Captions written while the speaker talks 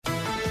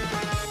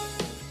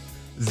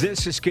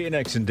This is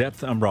KNX In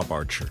Depth. I'm Rob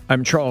Archer.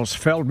 I'm Charles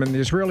Feldman. The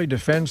Israeli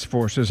Defense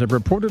Forces have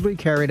reportedly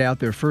carried out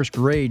their first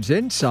raids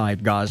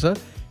inside Gaza,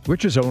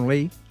 which is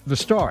only the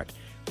start.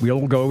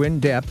 We'll go in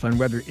depth on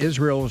whether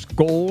Israel's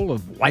goal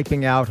of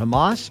wiping out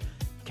Hamas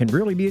can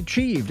really be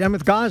achieved. And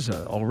with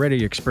Gaza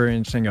already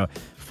experiencing a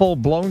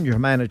full-blown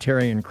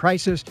humanitarian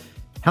crisis,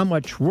 how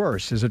much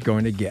worse is it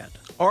going to get?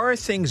 Are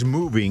things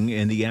moving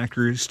in the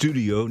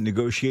actor-studio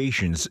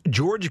negotiations?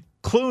 George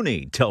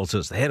Clooney tells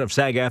us the head of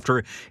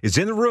SAG-AFTRA is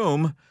in the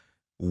room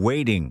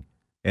waiting.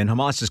 And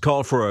Hamas has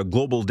called for a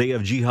global day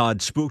of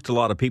jihad, spooked a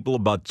lot of people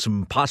about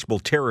some possible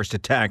terrorist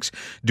attacks.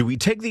 Do we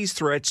take these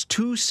threats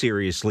too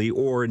seriously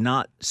or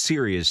not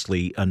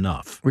seriously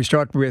enough? We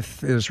start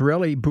with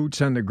Israeli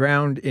boots on the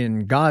ground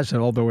in Gaza,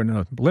 although in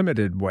a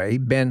limited way.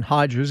 Ben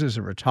Hodges is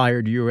a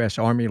retired U.S.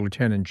 Army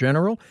Lieutenant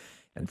General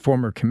and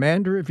former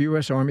commander of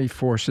U.S. Army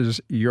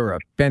Forces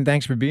Europe. Ben,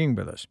 thanks for being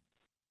with us.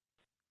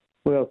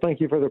 Well,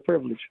 thank you for the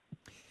privilege.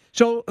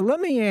 So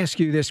let me ask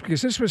you this,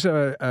 because this was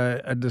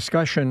a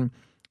discussion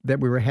that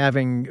we were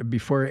having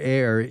before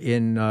air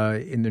in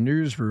the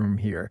newsroom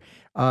here.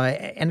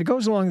 And it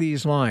goes along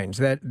these lines,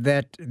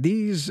 that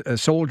these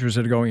soldiers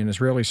that are going in,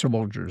 Israeli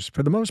soldiers,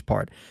 for the most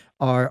part,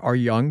 are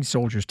young.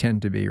 Soldiers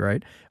tend to be,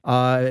 right?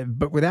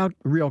 But without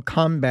real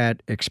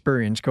combat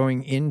experience,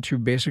 going into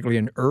basically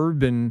an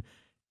urban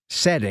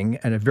setting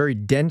and a very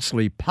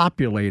densely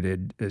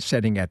populated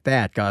setting at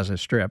that, Gaza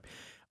Strip.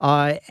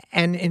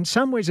 And in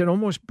some ways, it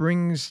almost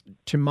brings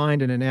to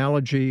mind an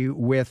analogy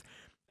with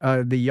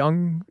the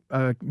young,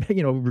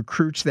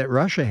 recruits that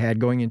Russia had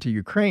going into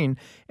Ukraine,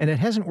 and it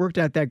hasn't worked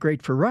out that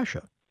great for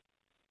Russia.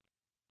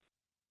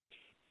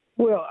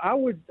 Well,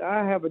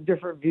 I have a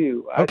different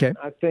view. Okay.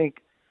 I think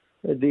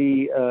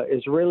the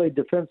Israeli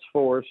Defense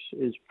Force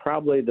is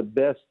probably the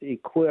best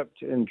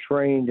equipped and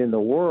trained in the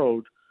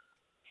world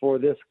for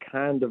this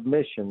kind of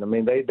mission. I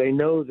mean, they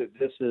know that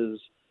this is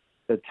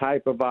the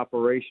type of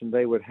operation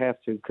they would have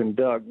to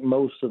conduct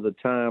most of the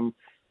time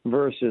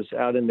versus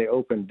out in the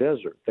open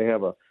desert. They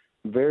have a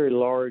very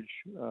large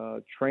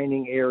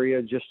training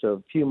area just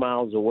a few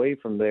miles away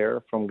from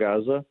there, from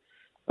Gaza,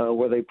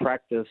 where they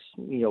practice,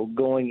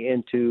 going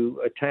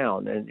into a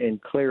town and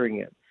clearing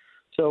it.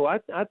 So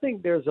I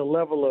think there's a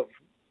level of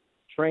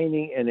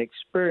training and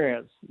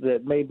experience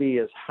that maybe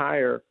is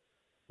higher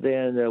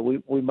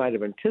than we might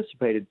have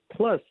anticipated.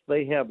 Plus,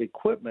 they have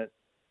equipment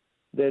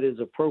that is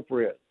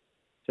appropriate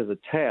to the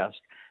task.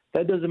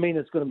 That doesn't mean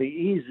it's going to be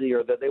easy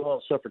or that they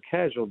won't suffer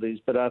casualties,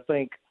 but I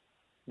think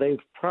they've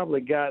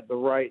probably got the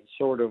right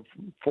sort of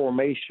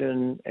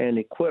formation and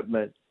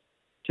equipment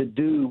to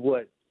do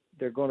what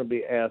they're going to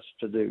be asked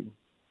to do.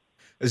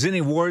 As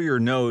any warrior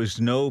knows,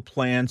 no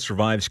plan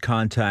survives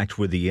contact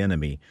with the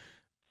enemy.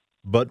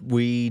 But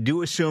we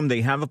do assume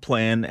they have a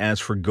plan. As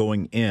for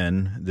going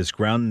in, this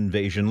ground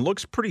invasion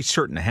looks pretty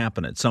certain to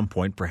happen at some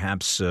point,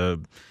 perhaps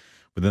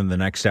within the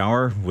next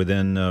hour,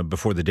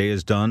 before the day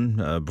is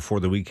done,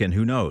 before the weekend,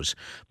 who knows.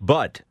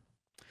 But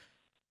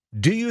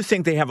do you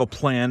think they have a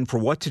plan for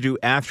what to do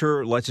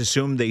after, let's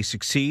assume they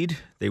succeed,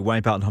 they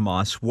wipe out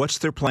Hamas? What's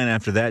their plan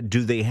after that?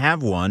 Do they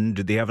have one?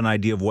 Do they have an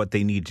idea of what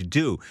they need to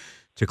do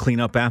to clean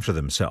up after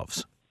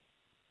themselves?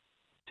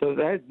 So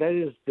that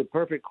is the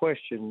perfect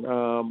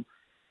question.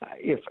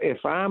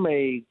 If I'm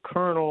a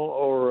colonel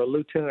or a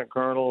lieutenant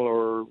colonel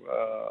or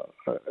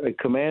a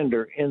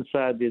commander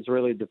inside the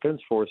Israeli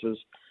Defense Forces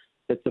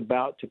that's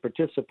about to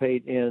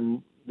participate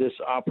in this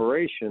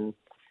operation,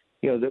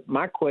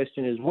 my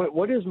question is,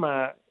 what is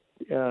my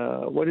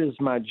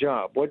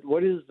job?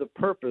 What is the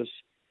purpose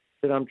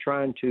that I'm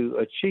trying to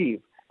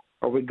achieve?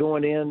 Are we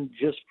going in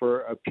just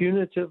for a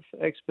punitive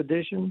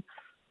expedition?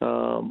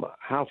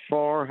 How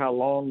far, how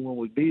long will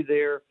we be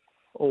there?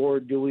 Or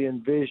do we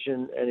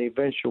envision an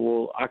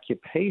eventual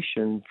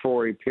occupation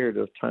for a period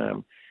of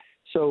time?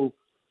 So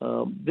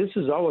this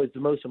is always the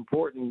most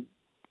important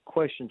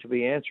question to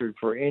be answered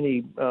for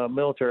any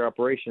military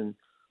operation.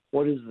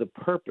 What is the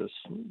purpose?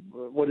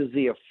 What is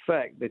the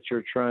effect that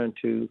you're trying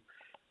to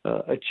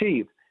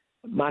achieve?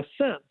 My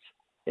sense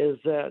is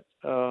that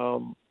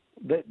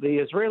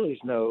the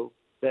Israelis know,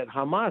 that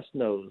Hamas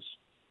knows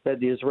that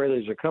the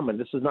Israelis are coming.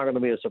 This is not going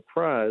to be a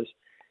surprise.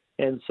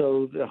 And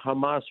so the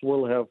Hamas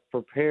will have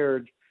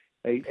prepared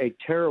a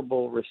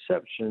terrible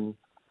reception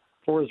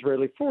for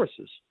Israeli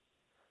forces.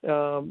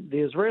 The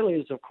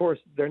Israelis, of course,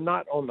 they're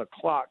not on the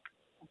clock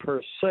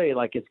per se,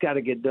 like it's got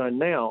to get done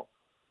now,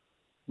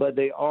 but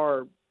they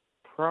are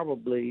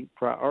probably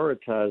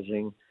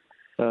prioritizing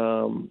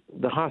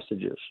the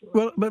hostages,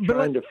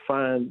 trying to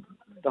find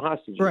the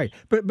hostages. Right.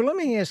 But let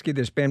me ask you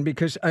this, Ben,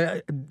 because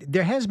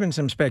there has been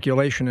some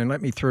speculation, and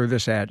let me throw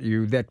this at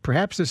you, that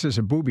perhaps this is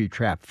a booby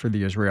trap for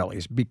the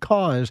Israelis,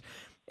 because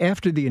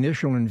after the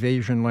initial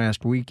invasion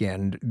last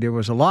weekend, there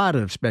was a lot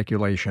of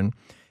speculation,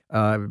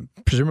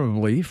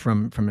 presumably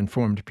from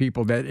informed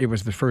people, that it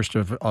was the first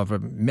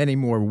of many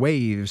more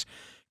waves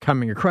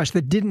coming across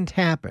that didn't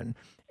happen.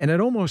 And it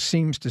almost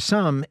seems to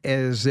some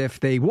as if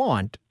they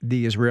want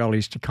the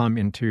Israelis to come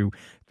into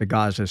the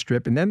Gaza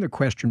Strip. And then the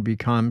question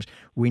becomes,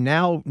 we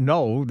now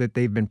know that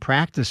they've been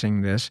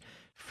practicing this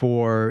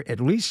for at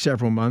least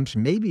several months,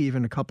 maybe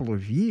even a couple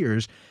of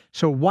years.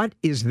 So what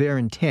is their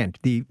intent?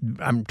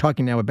 I'm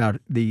talking now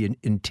about the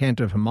intent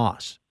of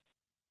Hamas.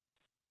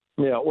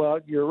 Yeah, well,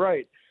 you're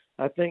right.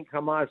 I think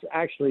Hamas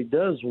actually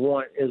does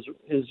want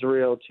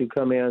Israel to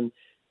come in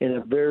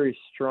a very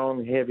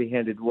strong,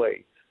 heavy-handed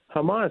way.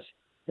 Hamas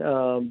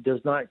does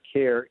not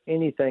care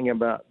anything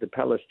about the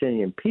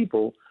Palestinian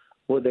people.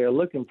 What they're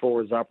looking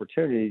for is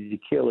opportunity to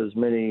kill as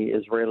many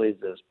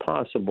Israelis as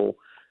possible,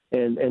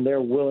 and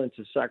they're willing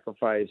to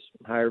sacrifice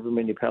however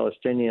many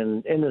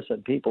Palestinian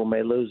innocent people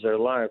may lose their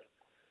life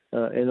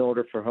in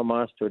order for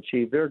Hamas to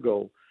achieve their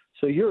goal.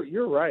 So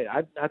you're right.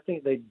 I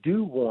think they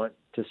do want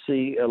to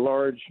see a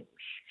large,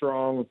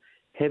 strong,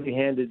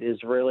 heavy-handed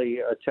Israeli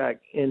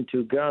attack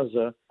into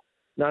Gaza,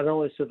 not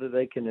only so that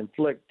they can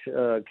inflict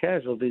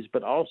casualties,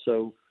 but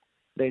also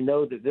they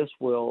know that this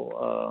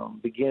will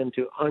begin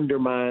to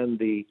undermine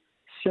the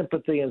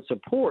sympathy and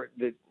support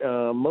that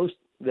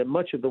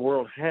much of the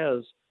world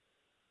has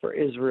for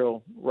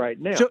Israel right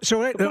now. But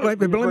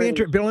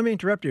let me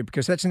interrupt you,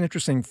 because that's an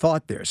interesting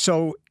thought there.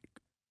 So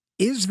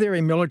is there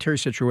a military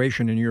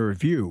situation, in your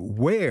view,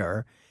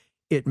 where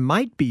it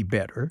might be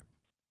better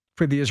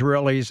for the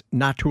Israelis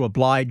not to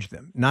oblige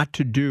them, not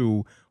to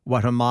do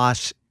what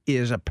Hamas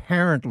is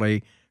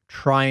apparently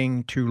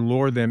trying to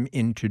lure them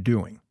into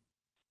doing?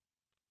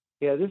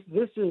 Yeah,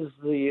 this is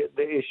the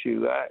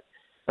issue.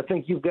 I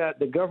think you've got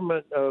the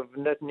government of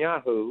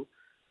Netanyahu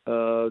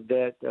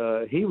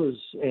that he was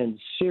in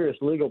serious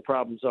legal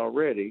problems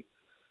already,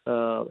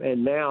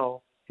 and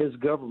now his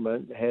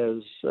government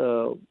has,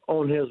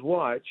 on his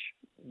watch,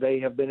 they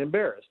have been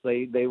embarrassed.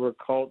 They were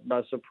caught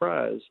by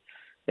surprise.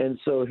 And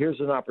so here's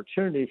an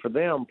opportunity for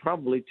them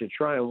probably to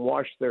try and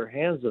wash their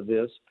hands of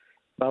this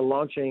by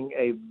launching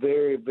a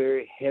very,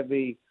 very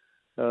heavy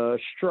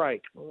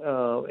strike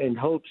in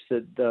hopes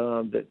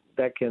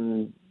that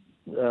can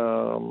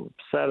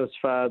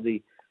satisfy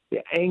the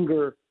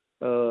anger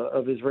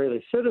of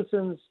Israeli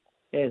citizens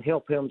and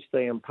help him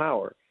stay in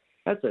power.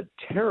 That's a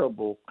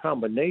terrible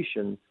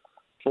combination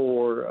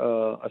for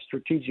a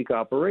strategic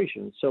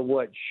operation. So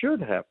what should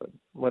happen,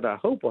 what I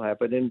hope will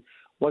happen, and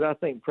what I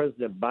think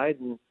President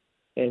Biden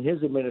and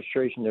his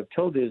administration have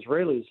told the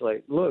Israelis,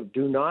 like, look,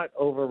 do not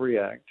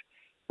overreact.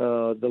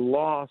 The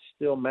law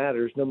still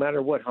matters, no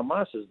matter what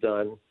Hamas has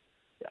done.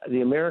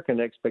 The American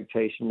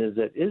expectation is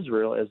that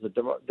Israel, as a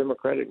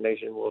democratic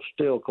nation, will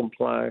still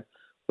comply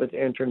with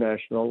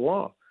international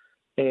law.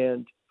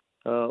 And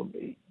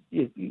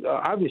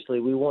obviously,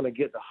 we want to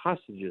get the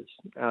hostages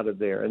out of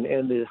there. And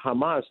the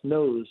Hamas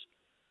knows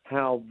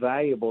how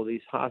valuable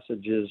these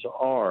hostages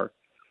are.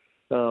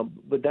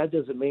 But that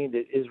doesn't mean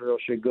that Israel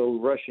should go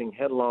rushing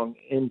headlong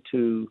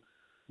into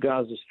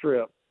Gaza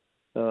Strip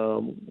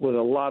with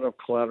a lot of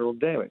collateral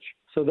damage.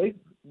 So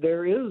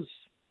there is,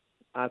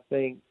 I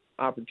think,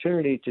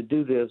 opportunity to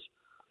do this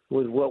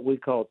with what we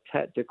call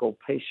tactical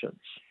patience.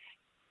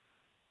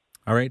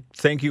 All right.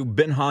 Thank you.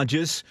 Ben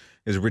Hodges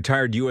is a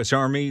retired U.S.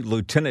 Army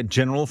Lieutenant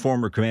General,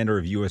 former commander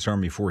of U.S.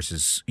 Army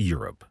Forces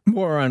Europe.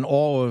 More on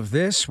all of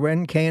this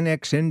when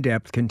KNX In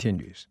Depth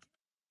continues.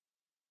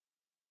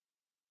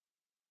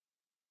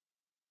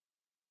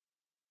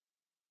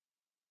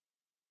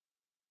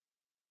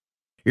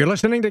 You're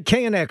listening to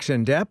KNX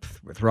In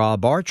Depth with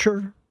Rob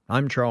Archer.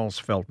 I'm Charles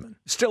Feldman.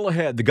 Still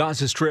ahead, the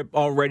Gaza Strip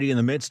already in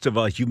the midst of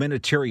a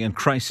humanitarian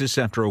crisis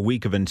after a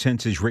week of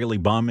intense Israeli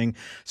bombing.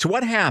 So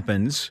what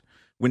happens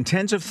when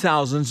tens of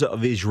thousands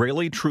of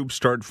Israeli troops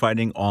start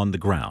fighting on the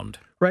ground?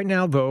 Right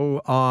now,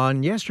 though,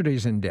 on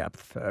yesterday's In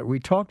Depth, we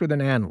talked with an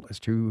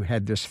analyst who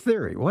had this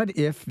theory. What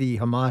if the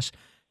Hamas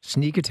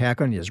sneak attack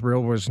on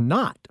Israel was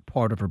not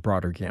part of a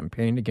broader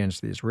campaign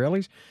against the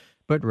Israelis,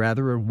 but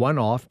rather a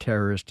one-off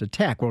terrorist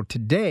attack? Well,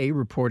 today,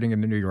 reporting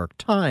in the New York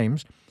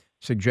Times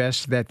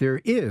suggests that there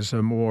is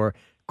a more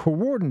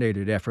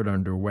coordinated effort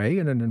underway,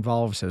 and it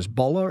involves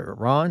Hezbollah,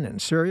 Iran,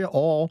 and Syria,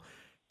 all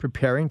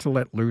preparing to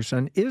let loose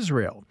on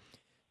Israel.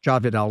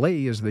 Javed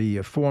Ali is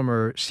the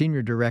former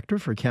senior director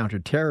for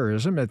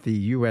counterterrorism at the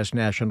U.S.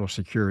 National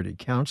Security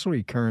Council.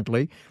 He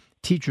currently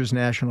teaches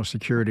national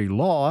security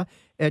law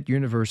at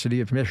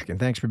University of Michigan.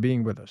 Thanks for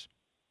being with us.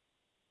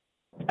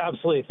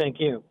 Absolutely.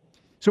 Thank you.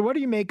 So what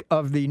do you make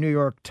of the New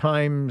York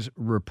Times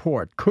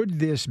report? Could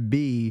this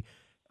be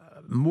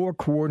more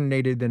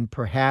coordinated than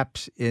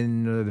perhaps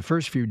in the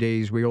first few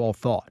days we all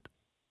thought?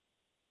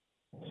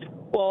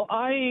 Well,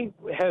 I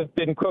have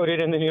been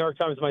quoted in the New York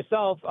Times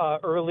myself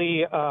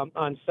early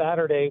on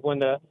Saturday when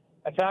the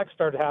attacks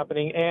started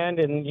happening, and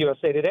in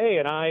USA Today,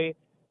 and I,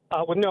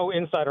 with no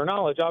insider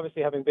knowledge,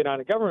 obviously having been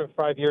out of government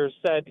for 5 years,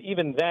 said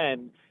even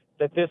then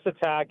that this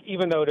attack,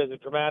 even though it is a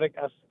dramatic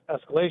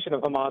escalation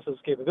of Hamas's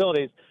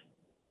capabilities,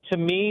 to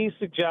me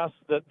suggests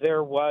that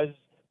there was,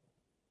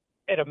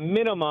 at a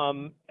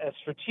minimum, a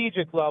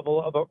strategic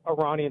level of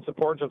Iranian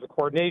support in terms of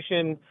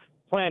coordination,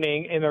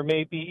 planning, and there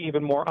may be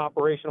even more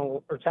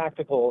operational or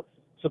tactical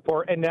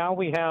support. And now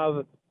we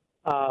have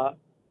a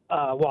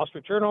Wall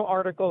Street Journal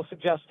article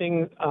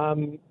suggesting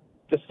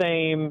the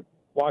same,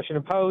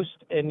 Washington Post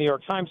and New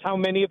York Times. How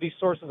many of these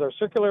sources are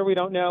circular, we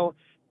don't know.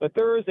 But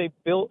there is a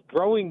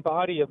growing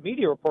body of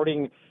media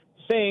reporting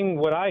saying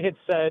what I had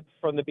said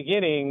from the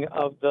beginning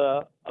of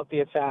the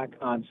attack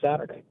on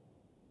Saturday.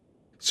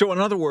 So, in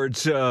other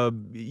words,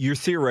 you're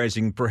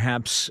theorizing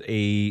perhaps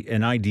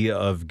an idea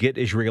of get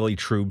Israeli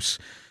troops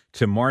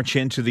to march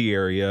into the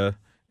area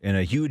in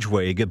a huge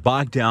way, get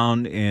bogged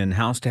down in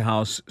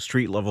house-to-house,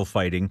 street-level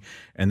fighting,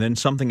 and then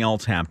something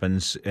else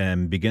happens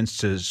and begins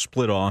to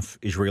split off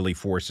Israeli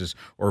forces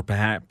or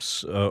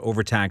perhaps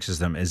overtaxes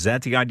them. Is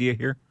that the idea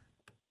here?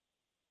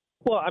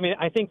 Well, I mean,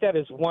 I think that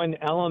is one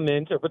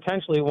element or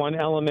potentially one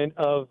element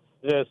of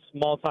this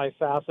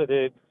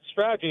multifaceted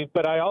strategy,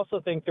 but I also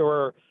think there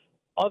were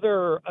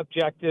other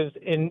objectives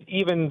in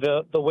even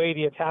the way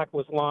the attack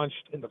was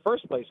launched in the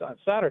first place on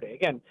Saturday.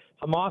 Again,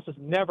 Hamas has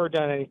never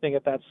done anything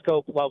at that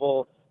scope,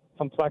 level,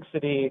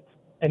 complexity,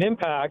 and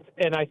impact,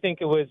 and I think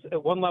it was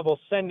at one level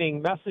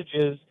sending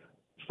messages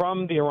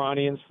from the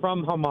Iranians,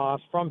 from Hamas,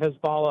 from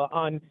Hezbollah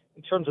on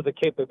in terms of the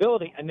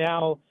capability, and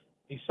now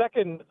the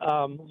second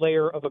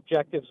layer of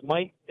objectives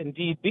might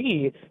indeed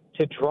be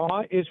to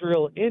draw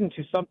Israel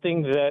into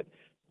something that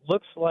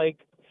looks like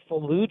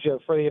Fallujah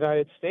for the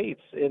United States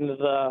in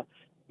the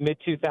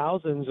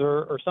mid-2000s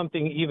or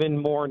something even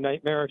more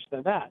nightmarish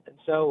than that. And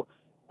so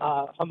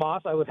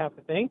Hamas, I would have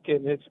to think,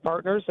 and its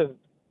partners have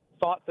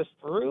thought this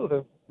through,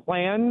 have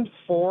planned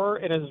for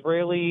an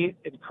Israeli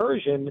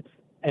incursion,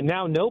 and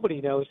now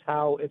nobody knows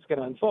how it's going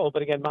to unfold.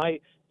 But again, my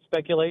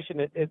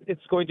speculation,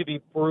 it's going to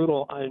be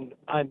brutal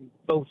on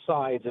both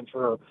sides and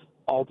for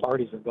all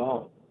parties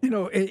involved. You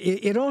know,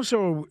 it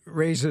also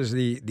raises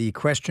the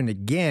question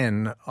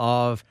again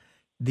of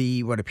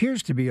what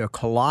appears to be a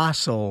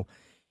colossal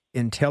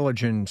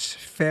intelligence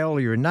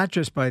failure, not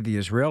just by the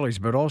Israelis,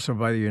 but also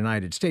by the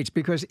United States.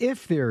 Because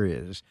if there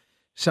is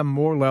some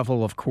more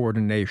level of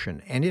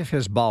coordination, and if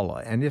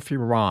Hezbollah, and if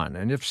Iran,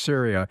 and if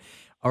Syria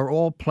are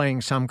all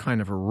playing some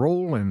kind of a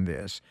role in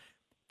this,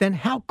 then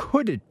how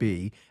could it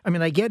be? I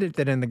mean, I get it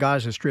that in the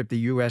Gaza Strip, the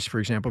U.S., for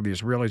example, the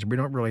Israelis, we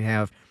don't really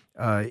have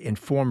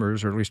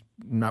informers, or at least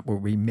not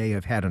what we may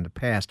have had in the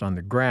past, on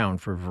the ground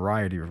for a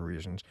variety of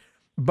reasons.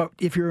 But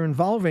if you're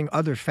involving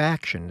other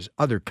factions,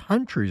 other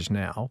countries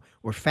now,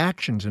 or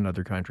factions in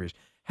other countries,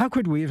 how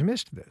could we have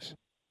missed this?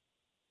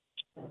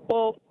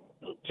 Well,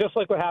 just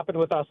like what happened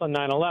with us on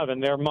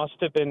 9/11, there must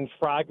have been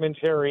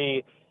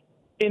fragmentary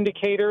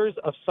indicators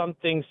of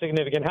something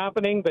significant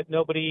happening, but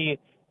nobody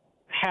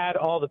had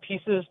all the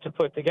pieces to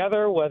put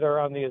together, whether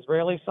on the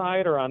Israeli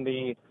side or on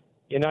the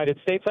United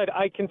States side.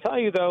 I can tell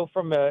you, though,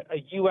 from a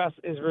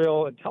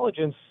U.S.-Israel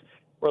intelligence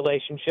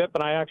relationship,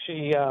 and I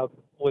actually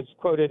was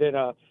quoted in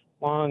a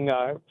long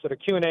sort of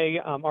Q&A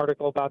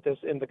article about this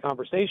in The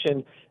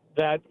Conversation,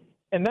 that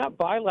in that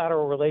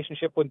bilateral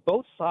relationship, when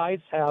both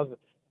sides have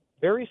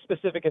very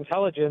specific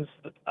intelligence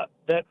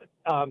that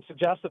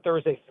suggests that there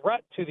is a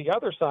threat to the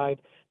other side,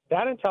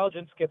 that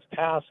intelligence gets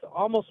passed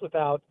almost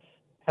without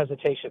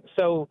hesitation.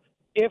 So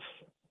if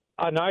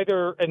on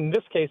either, in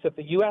this case, if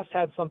the U.S.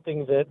 had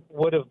something that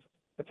would have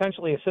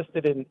potentially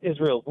assisted in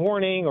Israel's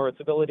warning or its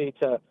ability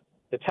to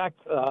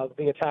detect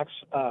the attacks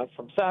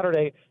from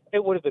Saturday,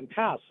 it would have been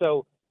passed.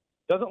 So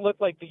it doesn't look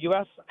like the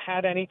U.S.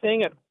 had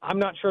anything, and I'm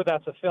not sure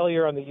that's a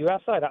failure on the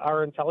U.S. side.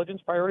 Our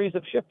intelligence priorities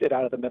have shifted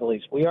out of the Middle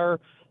East. We are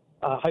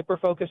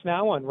hyper-focused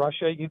now on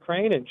Russia,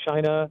 Ukraine, and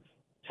China,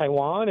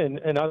 Taiwan,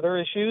 and other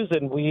issues,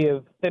 and we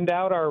have thinned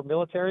out our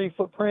military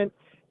footprint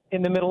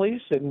in the Middle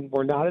East, and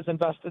we're not as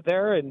invested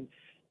there. And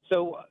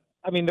so,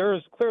 I mean, there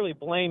is clearly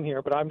blame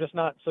here, but I'm just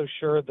not so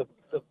sure the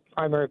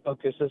primary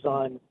focus is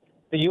on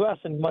the U.S.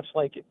 And much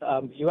like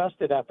the U.S.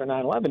 did after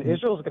 9/11,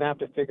 Israel's going to have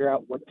to figure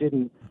out what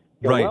didn't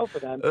go well for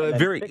them.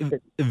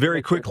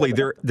 Very quickly,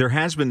 there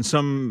has been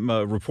some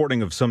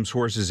reporting of some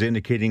sources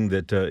indicating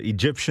that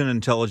Egyptian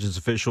intelligence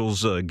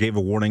officials gave a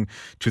warning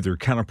to their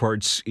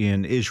counterparts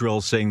in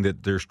Israel, saying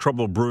that there's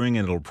trouble brewing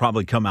and it'll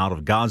probably come out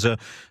of Gaza.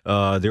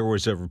 There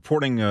was a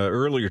reporting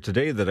earlier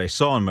today that I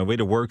saw on my way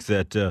to work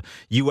that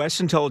U.S.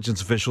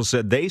 intelligence officials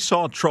said they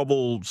saw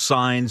trouble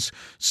signs,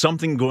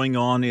 something going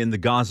on in the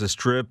Gaza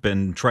Strip,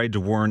 and tried to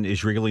warn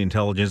Israeli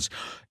intelligence.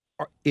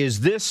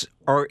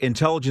 Are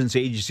intelligence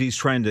agencies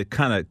trying to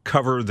kind of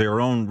cover their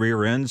own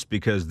rear ends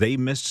because they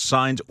missed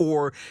signs,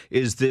 or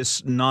is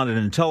this not an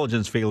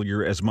intelligence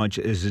failure as much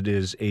as it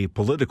is a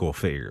political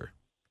failure?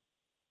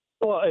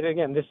 Well, and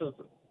again, this is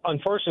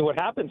unfortunately what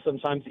happens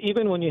sometimes,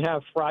 even when you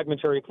have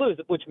fragmentary clues,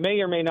 which may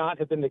or may not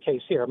have been the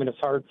case here. I mean, it's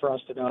hard for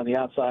us to know on the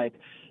outside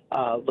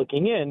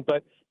looking in,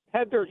 but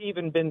had there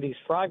even been these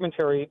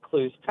fragmentary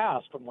clues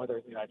passed from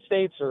whether the United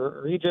States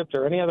or Egypt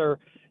or any other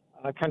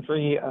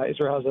country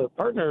Israel has a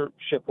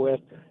partnership with,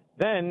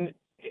 then,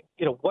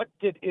 you know, what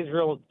did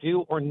Israel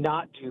do or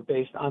not do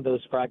based on those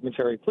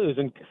fragmentary clues?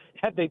 And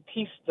had they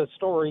pieced the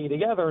story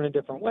together in a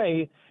different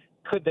way,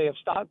 could they have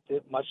stopped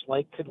it, much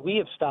like could we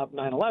have stopped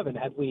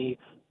 9/11 had we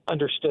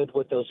understood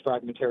what those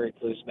fragmentary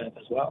clues meant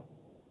as well?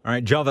 All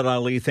right, Javed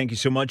Ali, thank you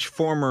so much.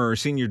 Former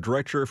Senior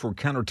Director for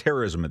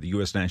Counterterrorism at the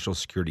U.S. National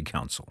Security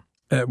Council.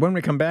 When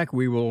we come back,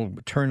 we will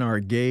turn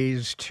our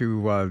gaze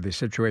to the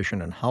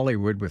situation in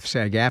Hollywood with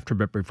SAG-AFTRA.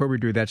 But before we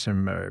do that,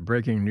 some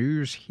breaking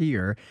news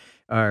here.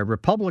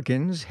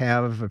 Republicans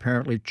have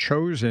apparently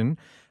chosen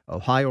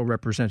Ohio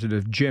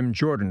Representative Jim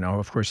Jordan. Now,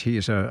 of course, he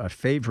is a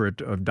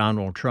favorite of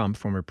Donald Trump,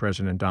 former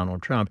President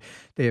Donald Trump.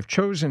 They have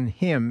chosen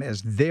him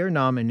as their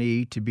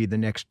nominee to be the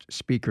next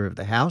Speaker of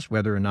the House.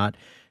 Whether or not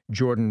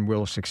Jordan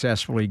will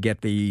successfully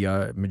get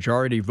the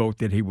majority vote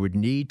that he would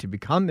need to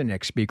become the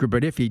next Speaker,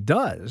 but if he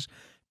does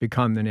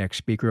become the next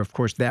Speaker, of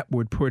course, that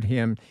would put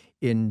him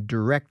in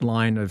direct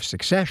line of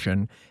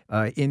succession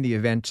in the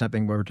event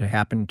something were to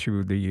happen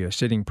to the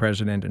sitting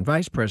president and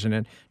vice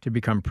president to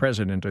become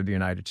president of the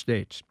United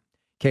States.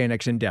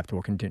 KNX In Depth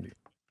will continue.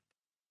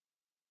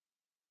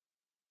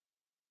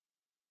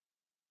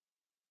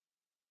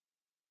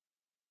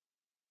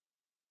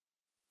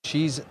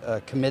 She's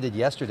committed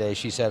yesterday.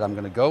 She said, I'm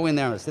going to go in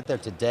there, I'm going to sit there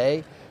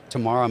today,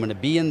 tomorrow. I'm going to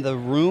be in the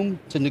room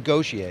to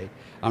negotiate.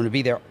 I'm going to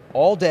be there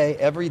all day,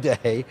 every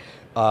day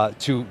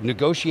to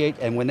negotiate.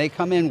 And when they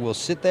come in, we'll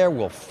sit there,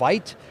 we'll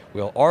fight,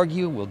 we'll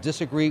argue, we'll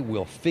disagree,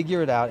 we'll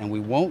figure it out, and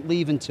we won't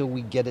leave until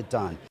we get it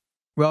done.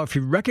 Well, if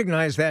you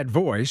recognize that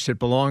voice, it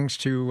belongs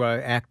to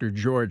actor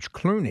George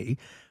Clooney,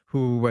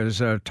 who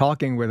was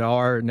talking with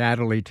our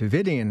Natalie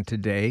Tavidian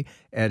today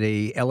at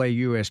a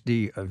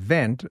LAUSD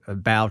event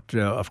about,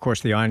 of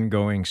course, the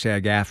ongoing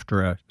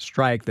SAG-AFTRA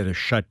strike that has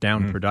shut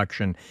down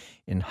production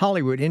in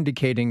Hollywood,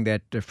 indicating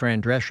that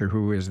Fran Drescher,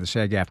 who is the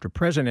SAG-AFTRA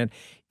president,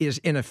 is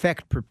in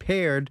effect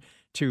prepared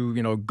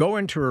to, go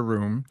into a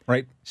room,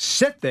 right,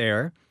 sit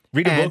there,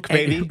 read a book,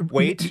 maybe.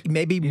 Wait.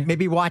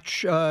 Maybe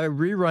watch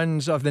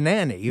reruns of The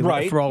Nanny,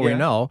 right, for all we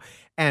know,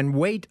 and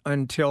wait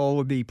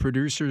until the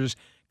producers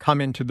come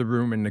into the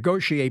room and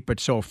negotiate. But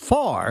so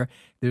far,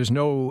 there's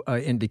no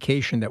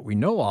indication that we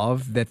know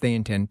of that they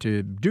intend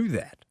to do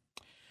that.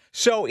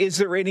 So is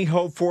there any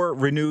hope for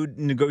renewed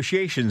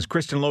negotiations?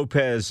 Kristen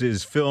Lopez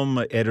is film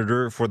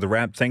editor for The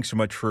Wrap. Thanks so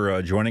much for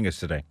joining us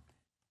today.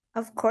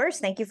 Of course.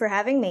 Thank you for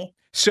having me.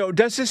 So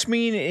does this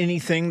mean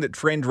anything that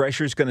Fran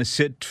Drescher is going to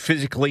sit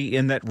physically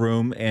in that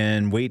room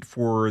and wait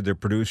for the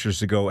producers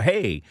to go,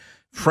 hey,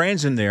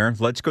 Fran's in there,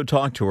 let's go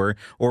talk to her?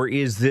 Or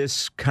is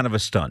this kind of a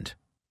stunt?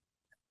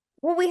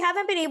 Well, we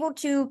haven't been able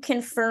to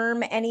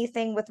confirm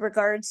anything with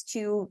regards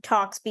to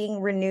talks being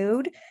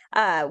renewed.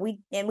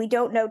 We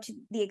don't know to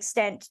the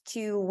extent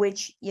to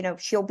which,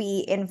 she'll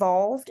be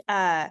involved.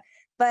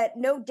 But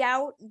no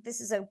doubt this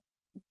is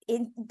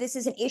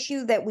an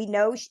issue that we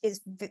know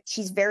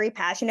she's very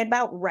passionate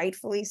about,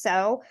 rightfully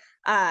so.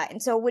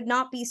 And so it would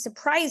not be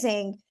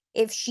surprising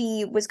if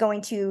she was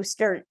going to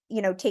start,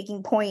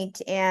 taking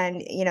point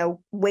and,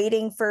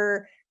 waiting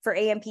for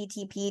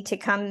AMPTP to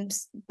come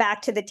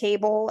back to the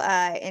table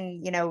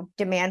and,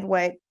 demand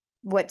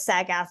what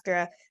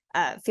SAG-AFTRA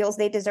feels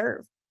they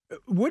deserve.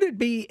 Would it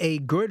be a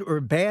good or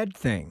bad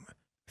thing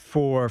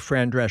for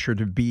Fran Drescher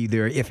to be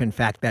there if, in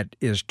fact, that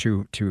is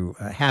to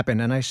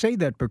happen? And I say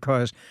that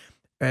because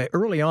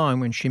early on,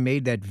 when she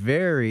made that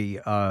very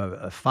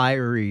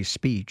fiery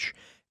speech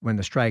when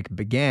the strike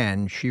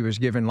began, she was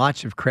given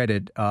lots of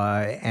credit,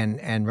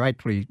 and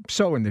rightfully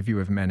so in the view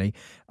of many,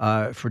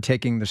 for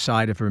taking the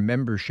side of her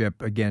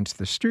membership against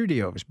the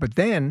studios. But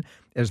then,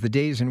 as the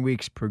days and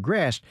weeks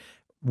progressed,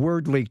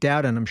 word leaked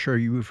out, and I'm sure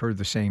you've heard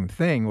the same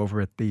thing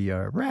over at the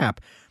Wrap,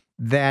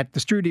 that the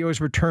studios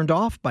were turned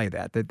off by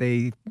that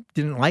they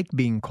didn't like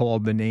being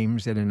called the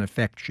names that, in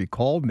effect, she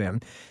called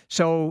them.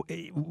 So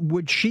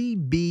would she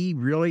be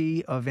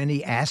really of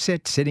any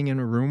asset sitting in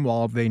a room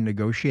while they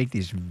negotiate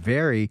these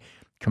very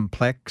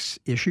complex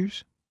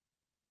issues?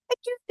 I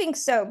do think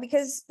so,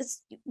 because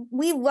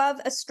we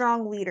love a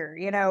strong leader,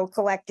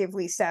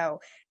 collectively so.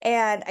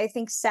 And I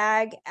think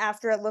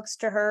SAG-AFTRA looks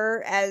to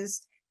her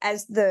as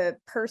the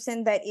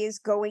person that is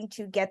going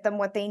to get them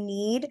what they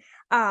need.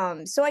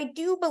 So I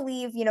do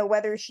believe,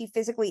 whether she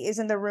physically is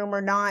in the room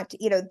or not,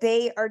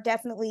 they are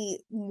definitely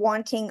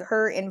wanting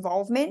her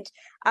involvement.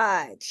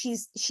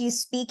 She's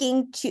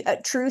speaking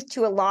to truth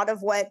to a lot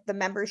of what the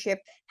membership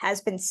has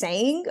been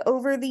saying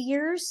over the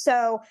years.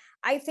 So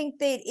I think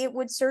that it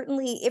would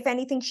certainly, if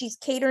anything, she's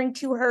catering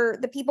to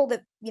the people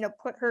that,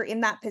 put her in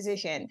that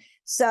position.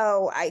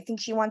 So I think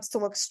she wants to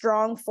look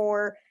strong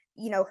for,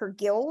 her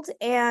guild,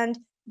 and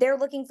they're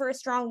looking for a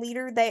strong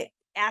leader that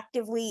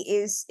actively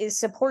is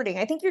supporting.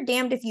 I think you're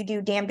damned if you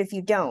do, damned if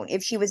you don't.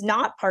 If she was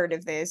not part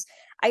of this,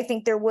 I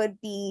think there would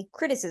be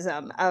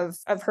criticism of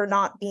her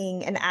not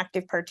being an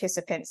active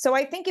participant. So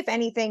I think, if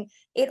anything,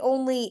 it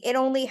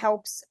only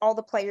helps all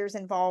the players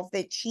involved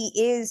that she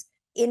is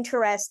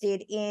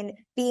interested in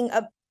being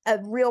a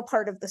real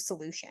part of the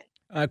solution.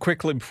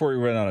 Quickly, before we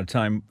run out of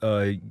time,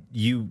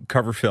 you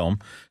cover film,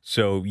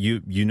 so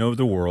you know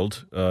the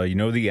world, you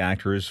know the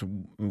actors,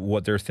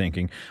 what they're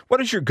thinking. What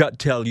does your gut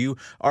tell you?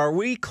 Are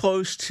we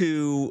close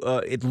to,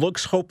 it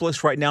looks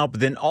hopeless right now, but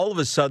then all of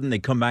a sudden they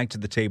come back to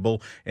the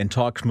table and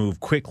talks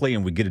move quickly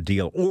and we get a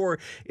deal? Or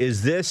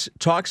is this,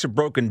 talks have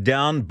broken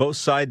down, both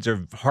sides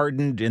are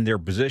hardened in their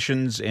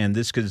positions, and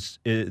this is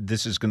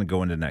going to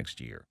go into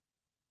next year?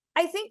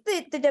 I think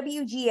that the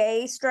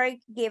WGA strike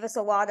gave us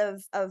a lot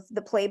of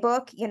the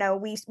playbook. You know,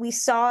 we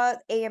saw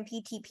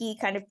AMPTP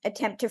kind of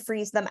attempt to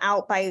freeze them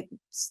out by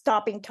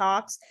stopping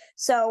talks.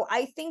 So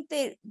I think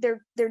that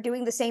they're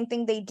doing the same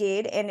thing they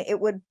did, and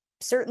it would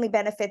certainly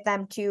benefit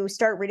them to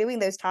start renewing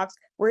those talks.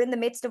 We're in the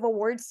midst of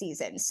awards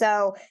season,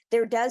 so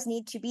there does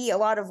need to be a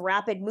lot of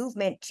rapid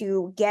movement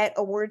to get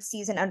awards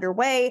season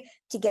underway,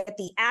 to get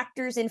the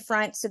actors in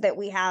front so that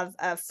we have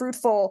a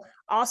fruitful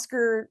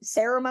Oscar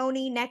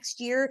ceremony next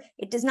year.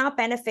 It does not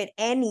benefit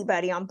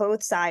anybody on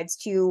both sides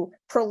to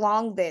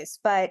prolong this,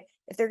 but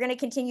if they're going to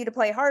continue to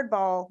play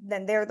hardball,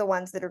 then they're the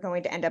ones that are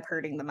going to end up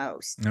hurting the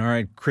most. All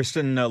right.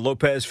 Kristen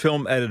Lopez,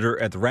 film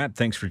editor at The Wrap,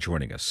 thanks for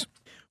joining us.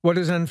 What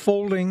is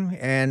unfolding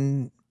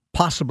and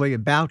possibly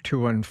about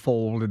to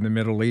unfold in the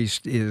Middle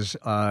East is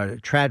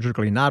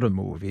tragically not a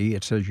movie.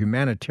 It's a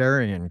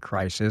humanitarian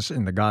crisis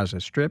in the Gaza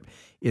Strip.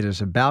 It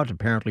is about,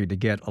 apparently, to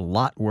get a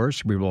lot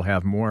worse. We will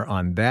have more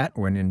on that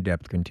when In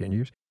Depth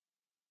continues.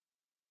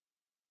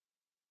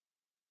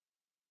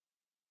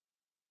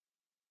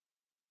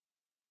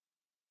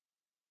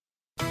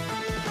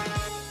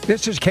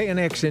 This is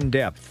KNX In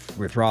Depth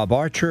with Rob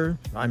Archer.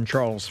 I'm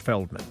Charles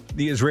Feldman.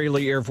 The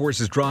Israeli Air Force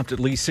has dropped at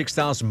least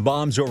 6,000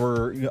 bombs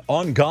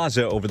on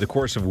Gaza over the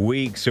course of a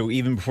week. So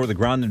even before the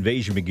ground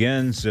invasion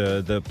begins,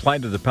 the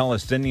plight of the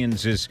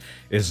Palestinians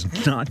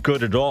is not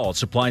good at all.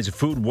 Supplies of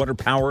food, water,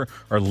 power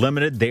are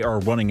limited. They are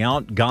running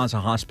out.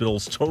 Gaza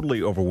hospitals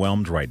totally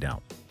overwhelmed right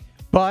now.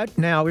 But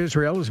now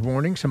Israel is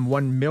warning some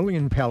 1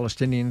 million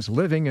Palestinians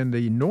living in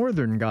the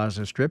northern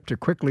Gaza Strip to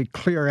quickly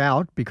clear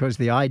out because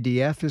the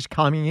IDF is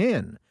coming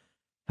in.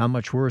 How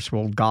much worse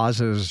will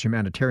Gaza's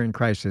humanitarian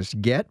crisis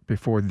get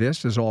before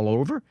this is all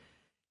over?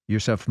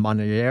 Youssef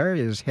Manayer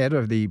is head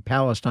of the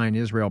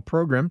Palestine-Israel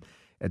program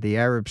at the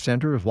Arab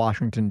Center of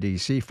Washington,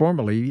 D.C.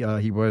 Formerly,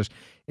 he was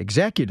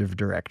executive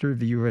director of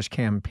the U.S.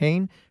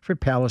 Campaign for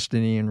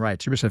Palestinian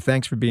Rights. Youssef,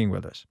 thanks for being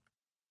with us.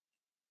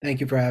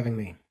 Thank you for having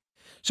me.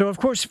 So, of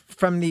course,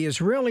 from the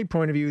Israeli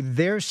point of view,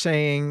 they're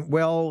saying,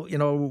 well, you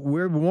know,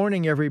 we're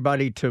warning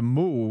everybody to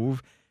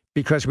move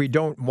because we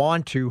don't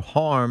want to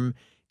harm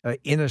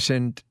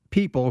innocent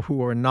people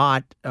who are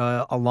not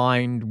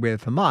aligned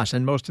with Hamas.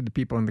 And most of the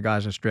people in the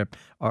Gaza Strip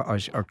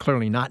are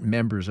clearly not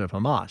members of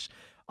Hamas.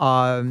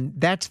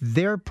 That's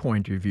their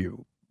point of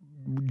view.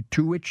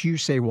 To which you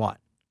say what?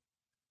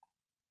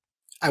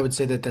 I would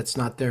say that that's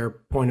not their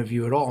point of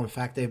view at all. In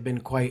fact, they've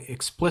been quite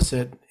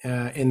explicit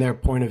in their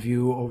point of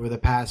view over the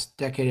past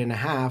decade and a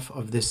half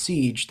of this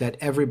siege that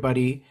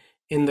everybody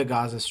in the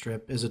Gaza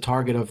Strip is a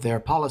target of their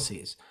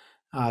policies.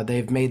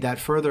 They've made that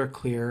further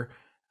clear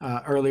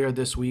earlier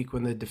this week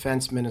when the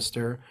defense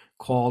minister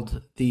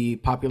called the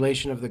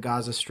population of the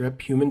Gaza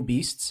Strip human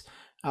beasts,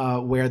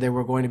 where they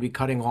were going to be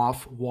cutting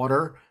off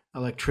water,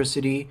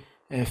 electricity,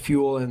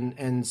 fuel,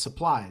 and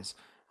supplies.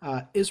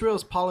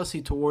 Israel's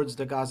policy towards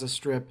the Gaza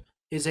Strip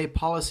is a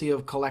policy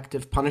of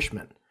collective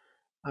punishment,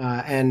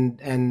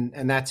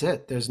 and that's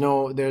it. There's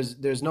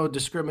no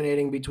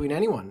discriminating between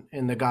anyone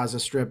in the Gaza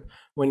Strip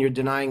when you're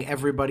denying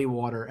everybody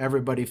water,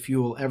 everybody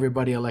fuel,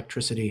 everybody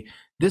electricity.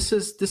 This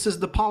is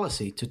the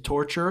policy, to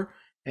torture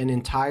an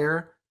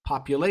entire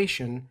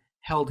population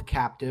held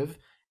captive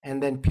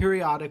and then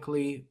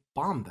periodically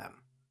bomb them.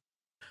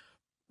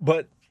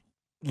 But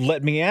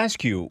let me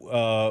ask you,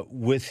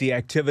 with the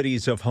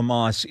activities of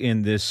Hamas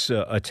in this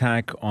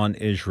attack on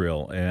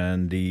Israel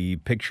and the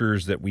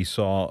pictures that we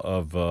saw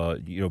of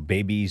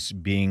babies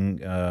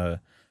being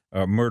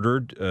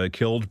murdered,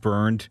 killed,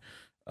 burned,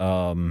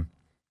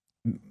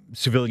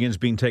 civilians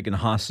being taken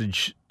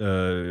hostage,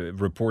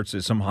 reports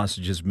that some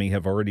hostages may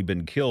have already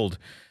been killed,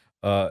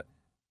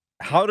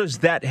 how does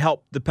that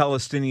help the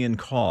Palestinian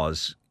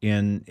cause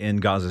in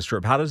Gaza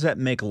Strip? How does that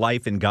make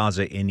life in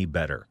Gaza any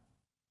better?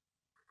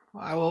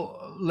 I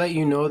will let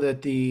you know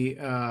that the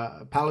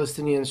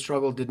Palestinian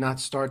struggle did not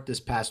start this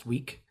past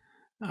week.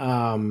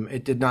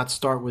 It did not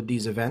start with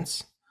these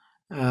events.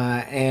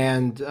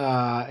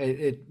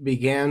 It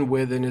began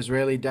with an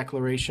Israeli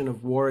declaration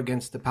of war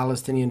against the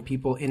Palestinian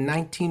people in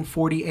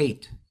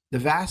 1948. The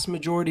vast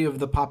majority of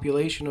the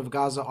population of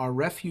Gaza are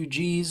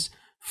refugees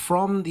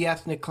from the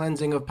ethnic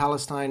cleansing of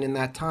Palestine in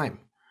that time.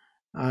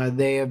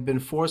 They have been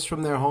forced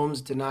from their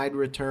homes, denied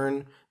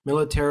return,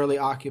 militarily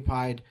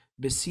occupied,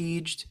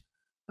 besieged,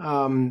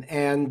 now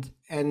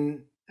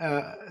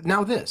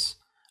this.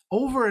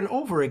 Over and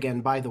over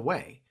again, by the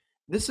way,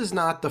 this is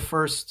not the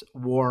first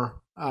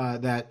war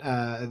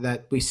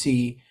that we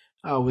see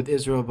with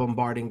Israel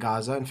bombarding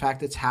Gaza. In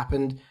fact, it's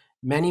happened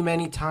many,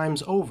 many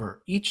times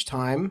over. Each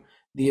time,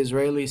 the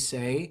Israelis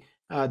say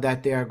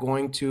that they are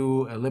going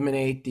to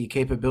eliminate the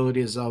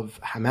capabilities of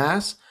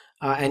Hamas,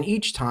 and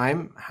each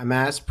time,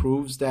 Hamas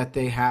proves that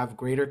they have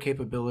greater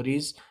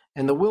capabilities,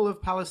 and the will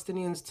of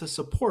Palestinians to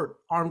support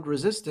armed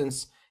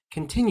resistance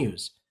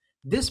continues.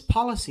 This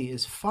policy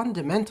is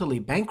fundamentally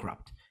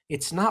bankrupt.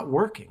 It's not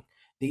working.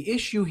 The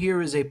issue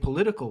here is a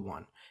political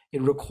one.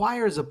 It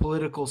requires a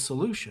political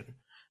solution.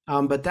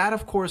 But that,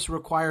 of course,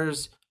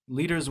 requires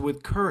leaders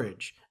with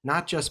courage,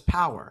 not just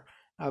power.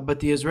 but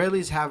the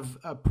Israelis have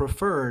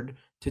preferred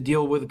to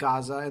deal with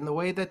Gaza in the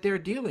way that they're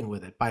dealing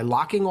with it, by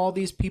locking all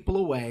these people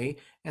away,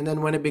 and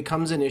then when it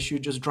becomes an issue,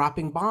 just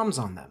dropping bombs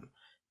on them.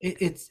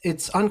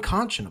 It's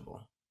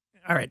unconscionable.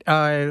 All right,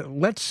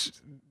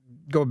 let's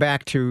go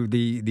back to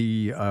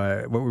the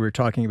what we were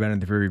talking about in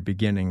the very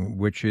beginning,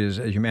 which is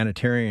a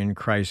humanitarian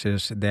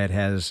crisis that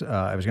has,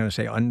 I was going to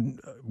say,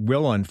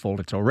 will unfold.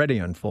 It's already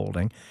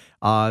unfolding,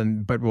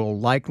 but will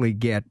likely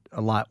get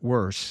a lot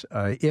worse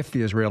if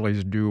the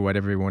Israelis do what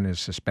everyone is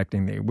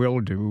suspecting they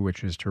will do,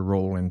 which is to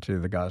roll into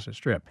the Gaza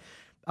Strip.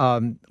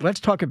 Let's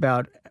talk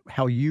about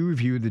how you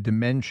view the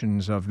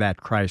dimensions of that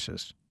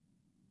crisis.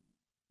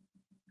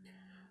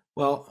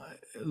 Well,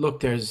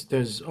 look,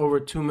 there's over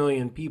 2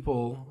 million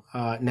people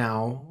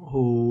now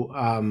who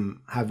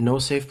have no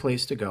safe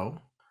place to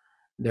go.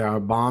 There are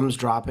bombs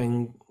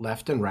dropping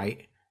left and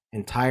right.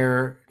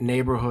 Entire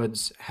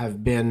neighborhoods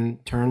have been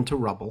turned to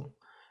rubble.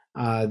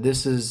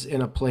 This is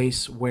in a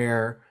place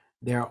where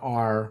there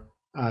are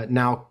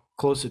now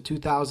close to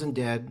 2,000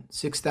 dead,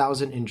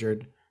 6,000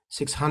 injured.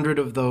 600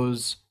 of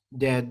those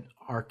dead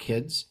are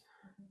kids.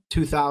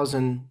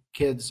 2,000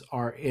 kids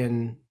are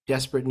in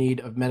desperate need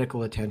of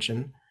medical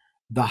attention.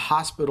 The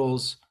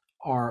hospitals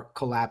are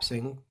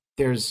collapsing.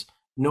 There's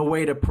no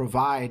way to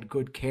provide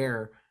good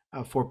care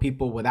for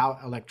people without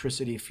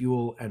electricity,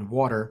 fuel, and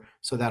water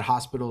so that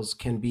hospitals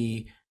can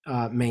be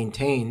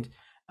maintained.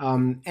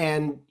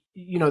 And,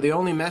 the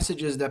only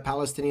messages that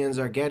Palestinians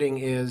are getting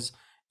is,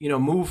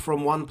 move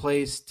from one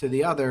place to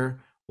the other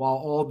while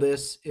all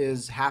this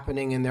is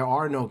happening and there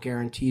are no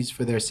guarantees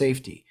for their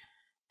safety.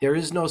 There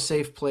is no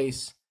safe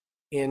place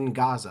in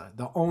Gaza.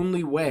 The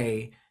only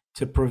way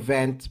to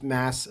prevent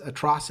mass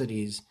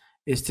atrocities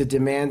is to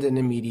demand an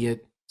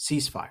immediate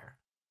ceasefire.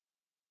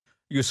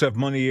 Youssef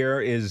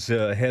Mounier is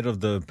head of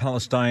the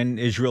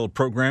Palestine-Israel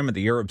program at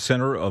the Arab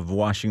Center of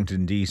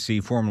Washington, D.C.,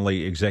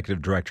 formerly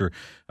executive director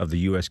of the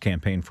U.S.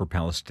 Campaign for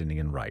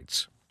Palestinian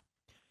Rights.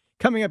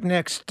 Coming up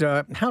next,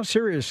 how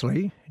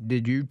seriously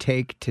did you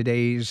take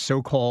today's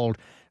so-called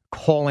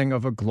calling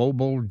of a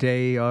global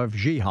day of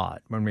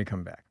jihad when we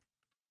come back?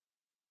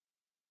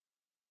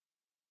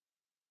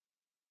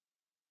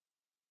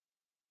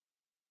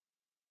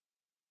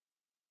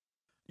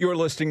 You're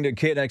listening to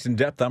KNX In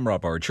Depth. I'm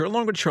Rob Archer,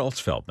 along with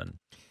Charles Feldman.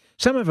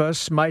 Some of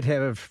us might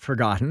have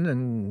forgotten,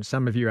 and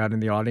some of you out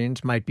in the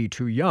audience might be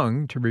too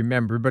young to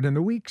remember, but in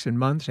the weeks and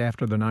months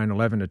after the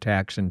 9/11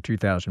 attacks in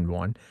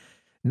 2001,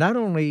 not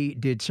only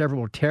did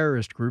several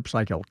terrorist groups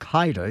like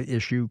Al-Qaeda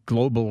issue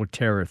global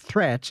terror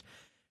threats,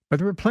 but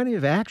there were plenty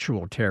of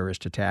actual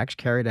terrorist attacks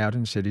carried out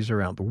in cities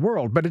around the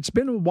world. But it's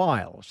been a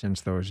while since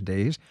those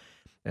days.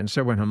 And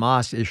so when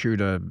Hamas issued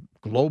a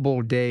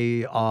global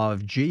day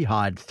of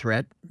jihad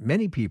threat,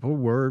 many people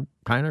were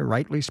kind of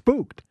rightly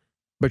spooked.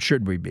 But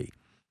should we be?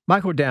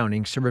 Michael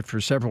Downing served for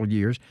several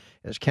years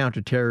as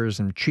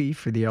counterterrorism chief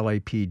for the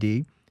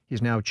LAPD.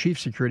 He's now chief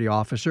security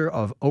officer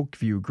of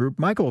Oakview Group.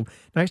 Michael,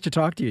 nice to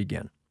talk to you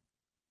again.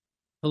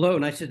 Hello,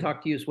 nice to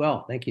talk to you as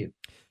well. Thank you.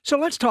 So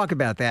let's talk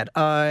about that,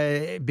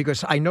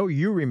 because I know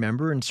you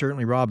remember, and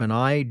certainly Rob and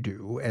I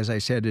do, as I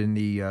said in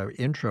the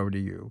intro to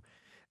you,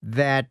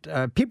 that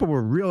people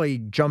were really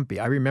jumpy.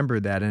 I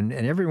remember that, and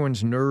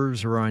everyone's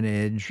nerves were on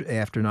edge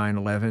after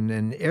 9/11,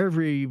 and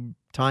every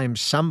time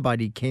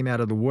somebody came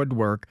out of the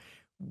woodwork,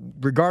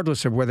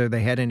 regardless of whether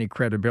they had any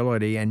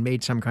credibility and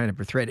made some kind of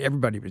a threat,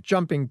 everybody was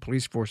jumping.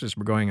 Police forces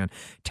were going on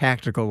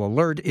tactical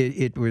alert.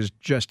 It was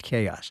just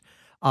chaos.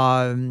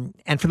 And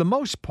for the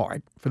most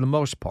part,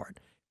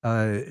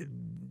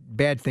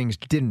 bad things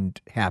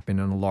didn't happen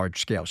on a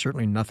large scale,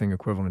 certainly nothing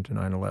equivalent to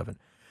 9/11.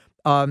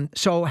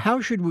 So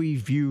how should we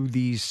view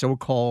these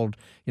so-called,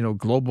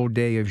 global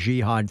day of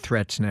jihad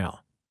threats now?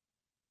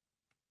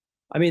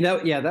 I mean,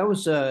 that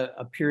was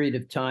a period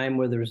of time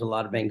where there was a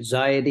lot of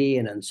anxiety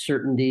and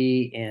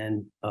uncertainty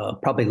and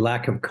probably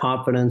lack of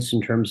confidence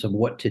in terms of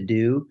what to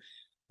do.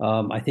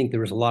 I think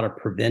there was a lot of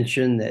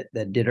prevention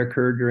that did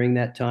occur during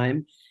that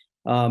time.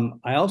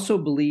 I also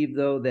believe,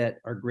 though, that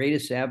our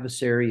greatest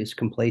adversary is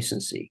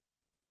complacency.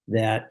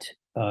 That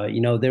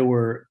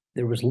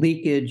there was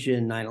leakage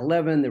in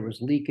 9/11, there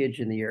was leakage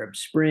in the Arab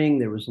Spring,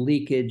 there was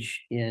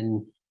leakage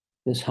in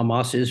this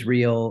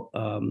Hamas-Israel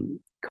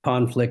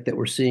conflict that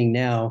we're seeing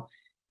now.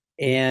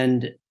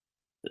 And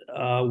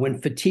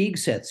when fatigue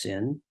sets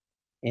in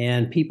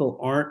and people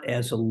aren't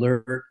as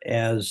alert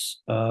as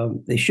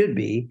they should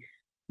be,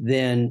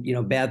 then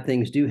bad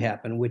things do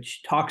happen,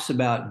 which talks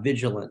about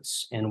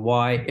vigilance and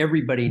why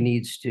everybody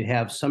needs to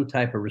have some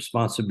type of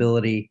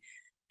responsibility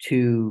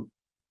to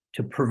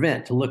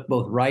prevent, to look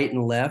both right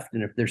and left.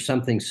 And if there's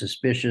something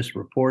suspicious,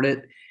 report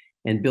it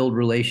and build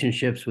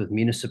relationships with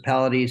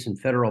municipalities and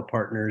federal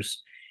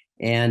partners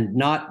and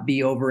not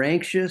be over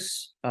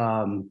anxious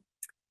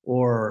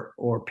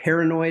or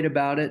paranoid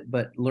about it,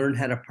 but learn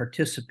how to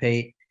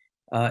participate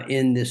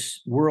in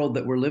this world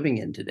that we're living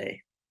in today.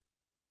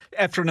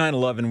 After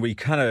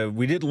 9/11,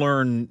 we did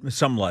learn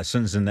some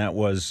lessons, and that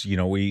was,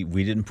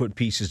 we didn't put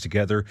pieces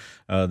together.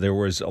 There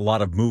was a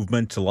lot of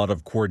movement, a lot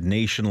of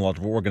coordination, a lot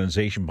of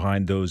organization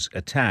behind those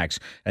attacks,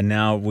 and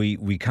now we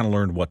kind of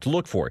learned what to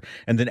look for.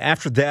 And then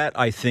after that,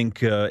 I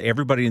think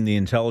everybody in the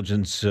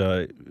intelligence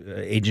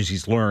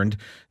agencies learned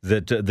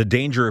that the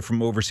danger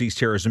from overseas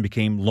terrorism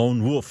became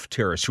lone wolf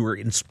terrorists who were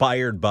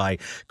inspired by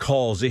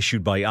calls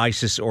issued by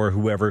ISIS or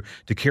whoever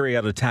to carry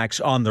out attacks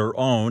on their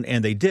own,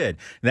 and they did.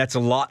 And that's a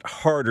lot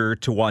harder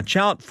to watch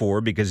out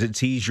for because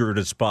it's easier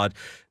to spot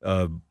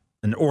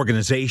an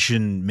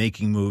organization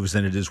making moves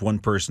than it is one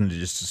person who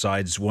just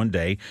decides one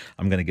day,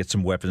 I'm going to get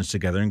some weapons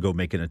together and go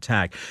make an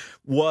attack.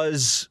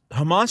 Was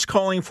Hamas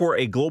calling for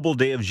a global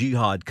day of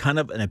jihad kind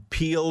of an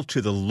appeal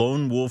to the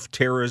lone wolf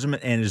terrorism?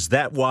 And is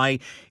that why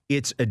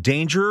it's a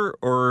danger,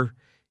 or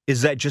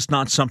is that just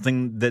not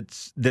something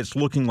that's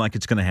looking like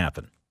it's going to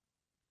happen?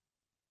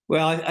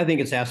 Well, I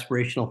think it's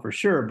aspirational for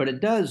sure, but it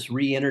does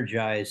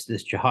re-energize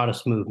this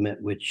jihadist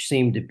movement, which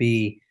seemed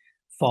to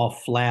fall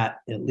flat,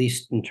 at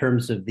least in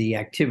terms of the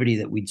activity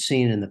that we'd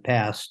seen in the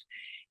past.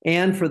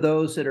 And for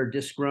those that are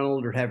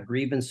disgruntled or have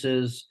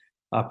grievances,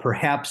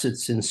 perhaps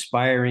it's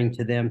inspiring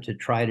to them to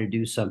try to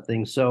do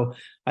something. So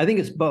I think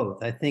it's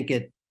both. I think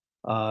it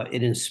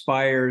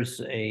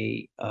inspires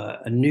a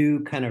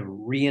new kind of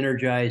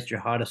re-energized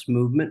jihadist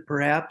movement,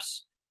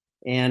 perhaps,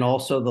 and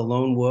also the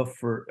lone wolf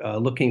for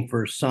looking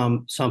for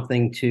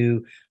something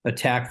to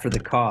attack for the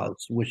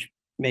cause, which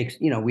makes,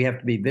 we have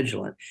to be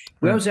vigilant.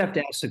 We always have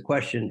to ask the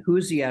question, who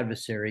is the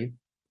adversary?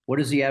 What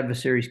is the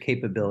adversary's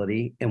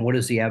capability? And what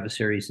is the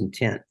adversary's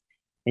intent?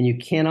 And you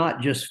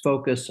cannot just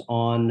focus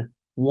on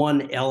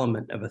one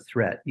element of a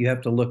threat. You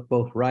have to look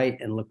both right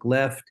and look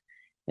left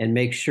and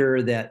make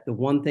sure that the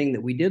one thing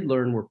that we did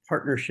learn were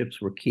partnerships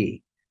were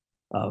key.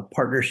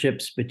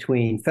 Partnerships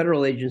between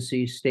federal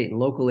agencies, state and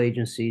local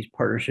agencies,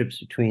 partnerships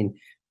between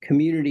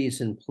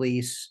communities and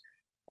police,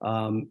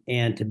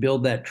 and to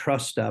build that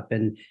trust up.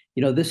 And,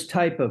 this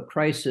type of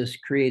crisis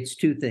creates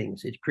two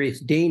things. It creates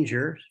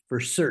danger for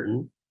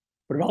certain,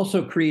 but it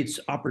also creates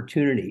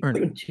opportunity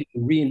to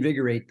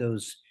reinvigorate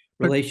those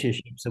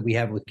relationships that we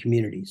have with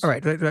communities. All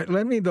right.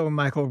 Let me, though,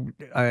 Michael,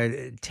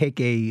 take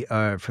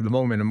for the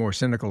moment, a more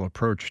cynical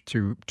approach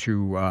to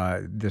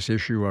this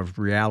issue of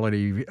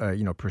reality,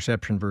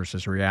 perception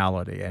versus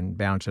reality, and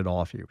bounce it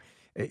off you.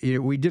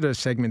 We did a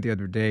segment the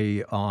other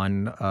day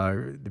on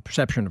the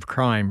perception of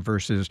crime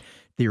versus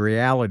the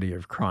reality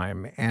of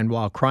crime. And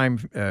while crime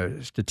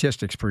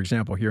statistics, for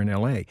example, here in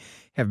L.A.,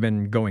 have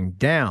been going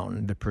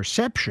down, the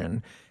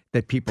perception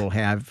that people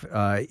have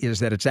is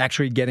that it's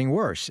actually getting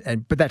worse.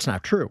 But that's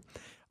not true.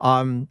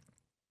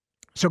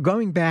 So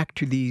going back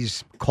to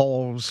these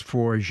calls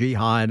for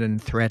jihad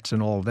and threats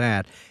and all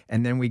that,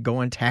 and then we go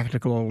on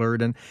tactical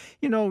alert. And,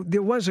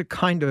 there was a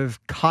kind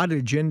of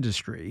cottage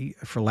industry,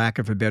 for lack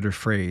of a better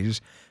phrase,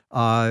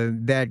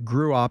 that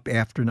grew up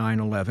after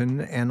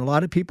 9/11. And a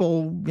lot of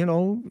people,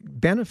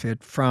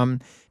 benefit from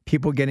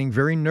people getting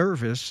very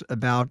nervous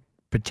about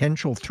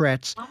potential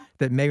threats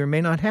that may or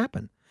may not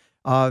happen.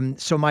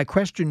 So my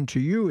question to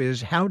you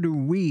is, how do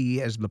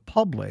we as the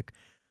public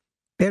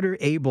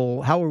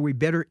how are we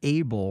better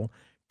able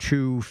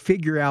to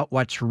figure out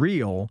what's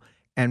real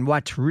and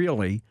what's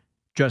really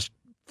just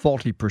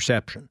faulty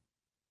perception?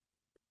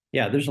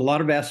 Yeah, there's a lot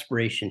of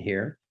aspiration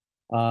here,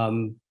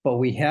 but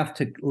we have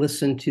to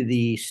listen to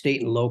the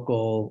state and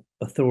local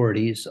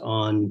authorities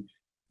on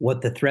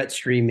what the threat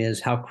stream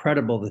is, how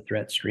credible the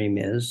threat stream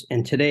is.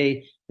 And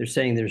today they're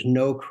saying there's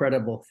no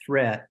credible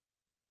threat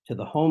to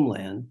the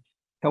homeland.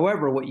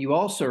 However, what you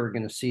also are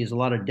going to see is a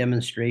lot of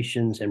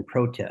demonstrations and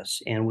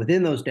protests. And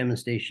within those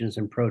demonstrations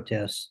and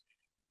protests,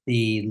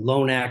 the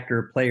lone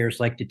actor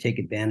players like to take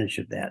advantage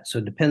of that. So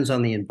it depends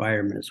on the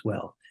environment as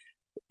well.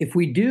 If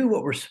we do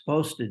what we're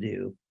supposed to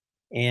do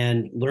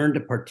and learn to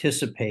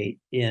participate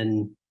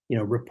in,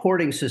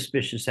 reporting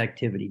suspicious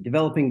activity,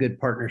 developing good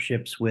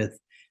partnerships with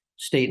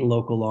state and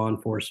local law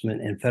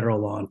enforcement and federal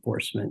law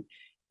enforcement,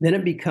 then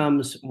it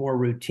becomes more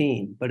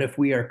routine. But if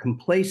we are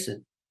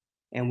complacent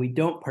and we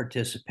don't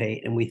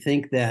participate and we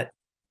think that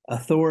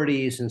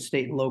authorities and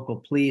state and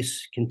local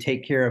police can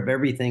take care of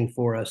everything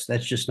for us,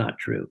 that's just not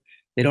true.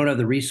 They don't have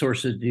the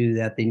resources to do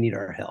that. They need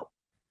our help.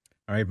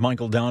 All right,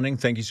 Michael Downing,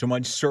 thank you so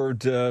much.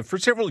 Served for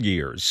several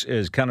years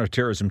as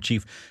counterterrorism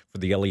chief for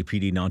the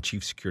LAPD, now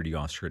chief security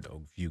officer at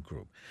Oak View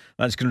Group.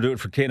 That's going to do it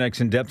for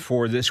KNX In Depth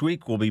for this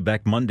week. We'll be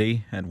back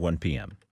Monday at 1 p.m.